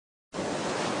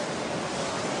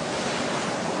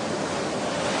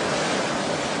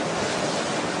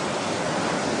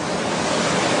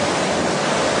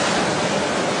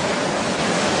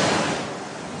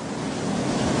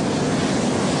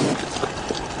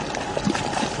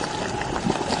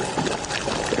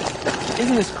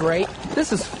Isn't this great?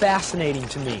 This is fascinating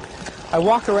to me. I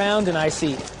walk around and I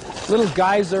see little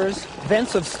geysers,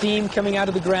 vents of steam coming out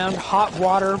of the ground, hot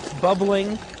water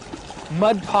bubbling,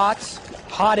 mud pots,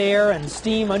 hot air and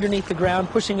steam underneath the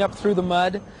ground pushing up through the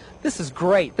mud. This is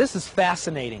great. This is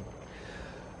fascinating.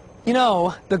 You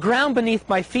know, the ground beneath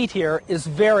my feet here is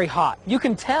very hot. You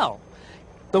can tell.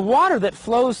 The water that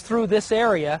flows through this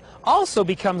area also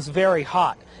becomes very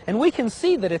hot, and we can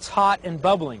see that it's hot and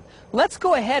bubbling. Let's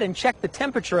go ahead and check the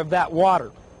temperature of that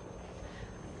water.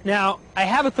 Now, I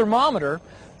have a thermometer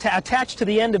attached to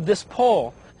the end of this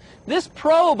pole. This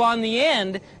probe on the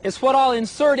end is what I'll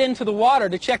insert into the water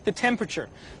to check the temperature.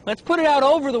 Let's put it out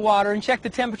over the water and check the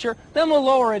temperature, then we'll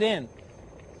lower it in.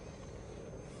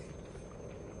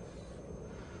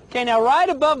 Okay, now right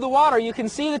above the water you can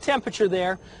see the temperature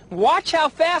there. Watch how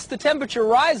fast the temperature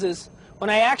rises when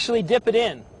I actually dip it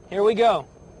in. Here we go.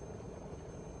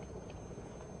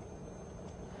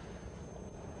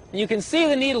 You can see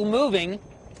the needle moving.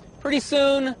 Pretty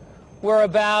soon we're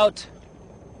about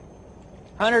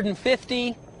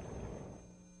 150.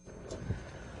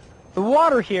 The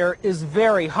water here is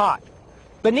very hot.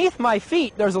 Beneath my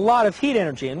feet there's a lot of heat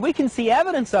energy, and we can see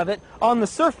evidence of it on the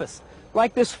surface,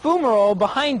 like this fumarole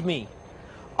behind me.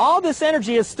 All this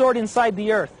energy is stored inside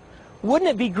the earth.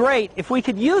 Wouldn't it be great if we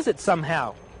could use it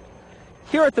somehow?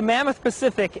 Here at the Mammoth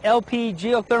Pacific LP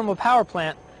geothermal power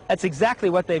plant, that's exactly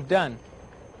what they've done.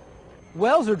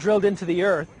 Wells are drilled into the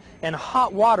earth and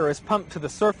hot water is pumped to the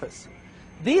surface.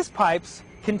 These pipes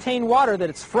contain water that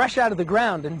is fresh out of the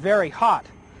ground and very hot.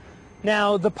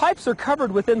 Now, the pipes are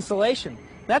covered with insulation.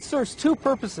 That serves two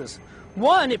purposes.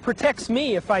 One, it protects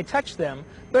me if I touch them,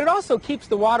 but it also keeps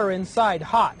the water inside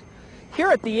hot.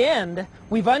 Here at the end,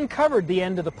 we've uncovered the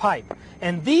end of the pipe,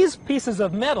 and these pieces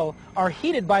of metal are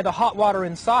heated by the hot water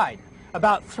inside,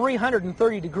 about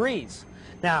 330 degrees.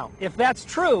 Now, if that's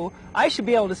true, I should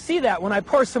be able to see that when I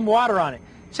pour some water on it.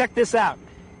 Check this out.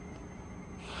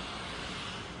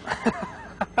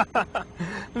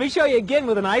 Let me show you again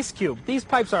with an ice cube. These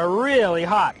pipes are really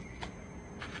hot.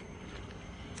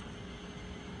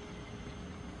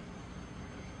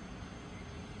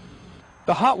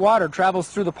 The hot water travels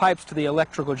through the pipes to the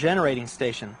electrical generating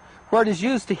station, where it is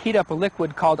used to heat up a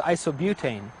liquid called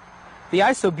isobutane. The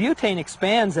isobutane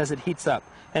expands as it heats up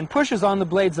and pushes on the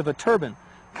blades of a turbine,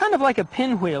 kind of like a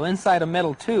pinwheel inside a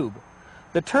metal tube.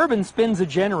 The turbine spins a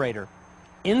generator.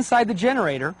 Inside the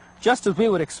generator, just as we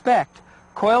would expect,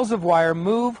 coils of wire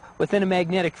move within a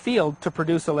magnetic field to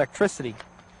produce electricity.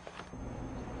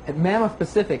 At Mammoth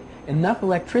Pacific, enough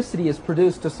electricity is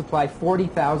produced to supply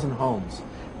 40,000 homes.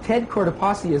 Ted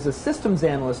Cortopassi is a systems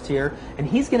analyst here, and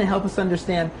he's going to help us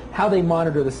understand how they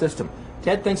monitor the system.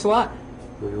 Ted, thanks a lot.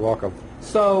 You're welcome.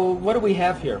 So, what do we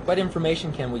have here? What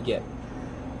information can we get?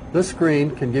 This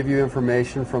screen can give you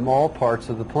information from all parts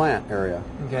of the plant area.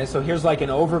 Okay, so here's like an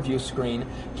overview screen.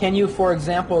 Can you, for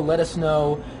example, let us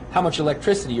know how much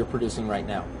electricity you're producing right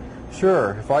now?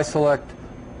 Sure. If I select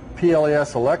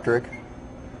PLES Electric,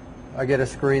 I get a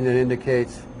screen that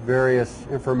indicates various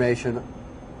information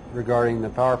regarding the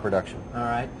power production. All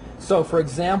right. So, for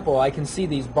example, I can see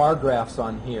these bar graphs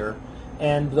on here,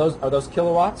 and are those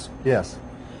kilowatts? Yes.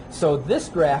 So this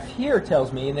graph here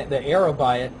tells me, that the arrow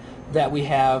by it, that we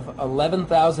have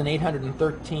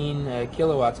 11,813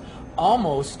 kilowatts.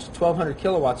 Almost 1,200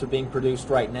 kilowatts are being produced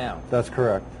right now. That's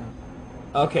correct.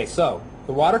 Okay, so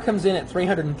the water comes in at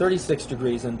 336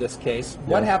 degrees in this case.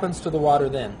 What happens to the water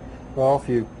then? Well, if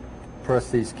you press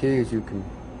these keys, you can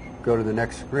go to the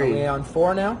next screen. Are we on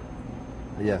 4 now?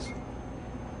 Yes.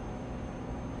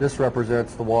 This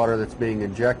represents the water that's being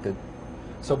injected.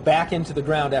 So back into the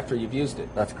ground after you've used it.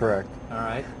 That's correct. All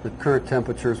right. The current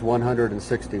temperature is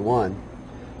 161.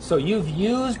 So you've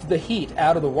used the heat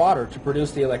out of the water to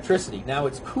produce the electricity. Now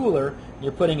it's cooler, and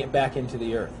you're putting it back into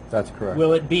the earth. That's correct.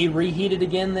 Will it be reheated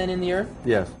again then in the earth?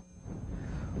 Yes.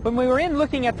 When we were in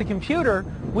looking at the computer,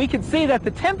 we could see that the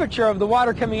temperature of the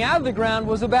water coming out of the ground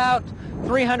was about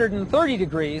 330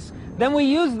 degrees. Then we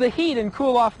used the heat and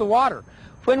cool off the water.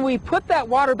 When we put that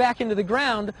water back into the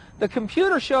ground, the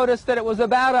computer showed us that it was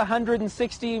about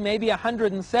 160, maybe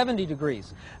 170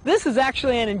 degrees. This is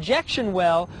actually an injection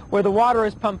well where the water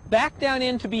is pumped back down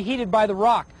in to be heated by the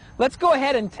rock. Let's go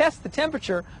ahead and test the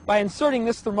temperature by inserting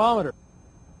this thermometer.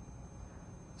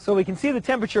 So we can see the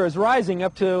temperature is rising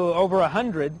up to over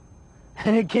 100,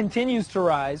 and it continues to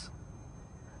rise.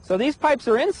 So these pipes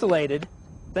are insulated,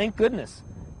 thank goodness.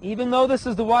 Even though this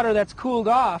is the water that's cooled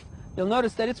off, you'll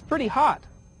notice that it's pretty hot.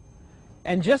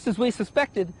 And just as we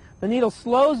suspected, the needle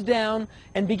slows down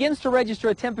and begins to register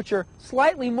a temperature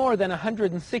slightly more than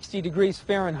 160 degrees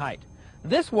Fahrenheit.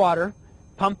 This water,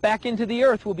 pumped back into the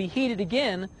earth, will be heated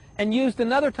again and used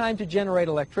another time to generate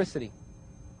electricity.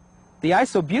 The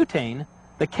isobutane,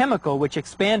 the chemical which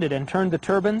expanded and turned the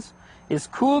turbines, is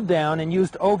cooled down and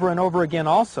used over and over again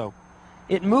also.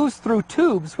 It moves through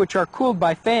tubes which are cooled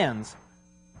by fans.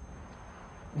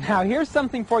 Now here's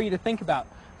something for you to think about.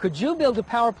 Could you build a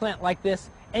power plant like this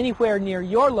anywhere near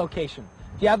your location?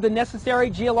 Do you have the necessary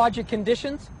geologic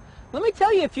conditions? Let me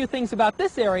tell you a few things about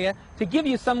this area to give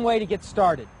you some way to get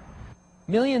started.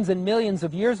 Millions and millions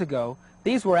of years ago,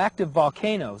 these were active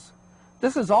volcanoes.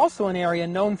 This is also an area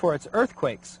known for its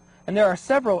earthquakes, and there are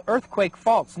several earthquake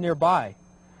faults nearby.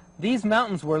 These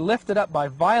mountains were lifted up by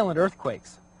violent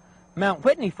earthquakes. Mount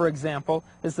Whitney, for example,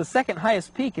 is the second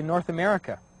highest peak in North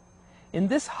America. In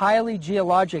this highly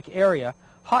geologic area,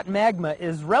 hot magma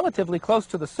is relatively close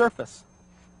to the surface.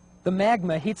 The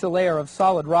magma heats a layer of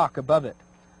solid rock above it.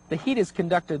 The heat is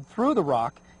conducted through the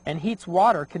rock and heats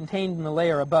water contained in the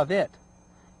layer above it.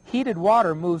 Heated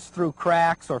water moves through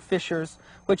cracks or fissures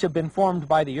which have been formed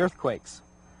by the earthquakes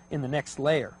in the next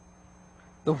layer.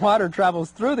 The water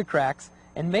travels through the cracks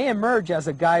and may emerge as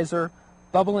a geyser,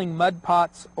 bubbling mud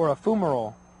pots, or a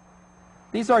fumarole.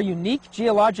 These are unique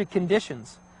geologic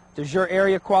conditions. Does your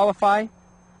area qualify?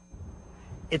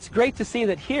 It's great to see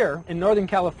that here in Northern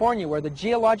California, where the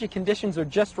geologic conditions are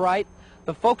just right,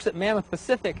 the folks at Mammoth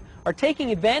Pacific are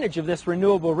taking advantage of this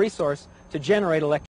renewable resource to generate electricity.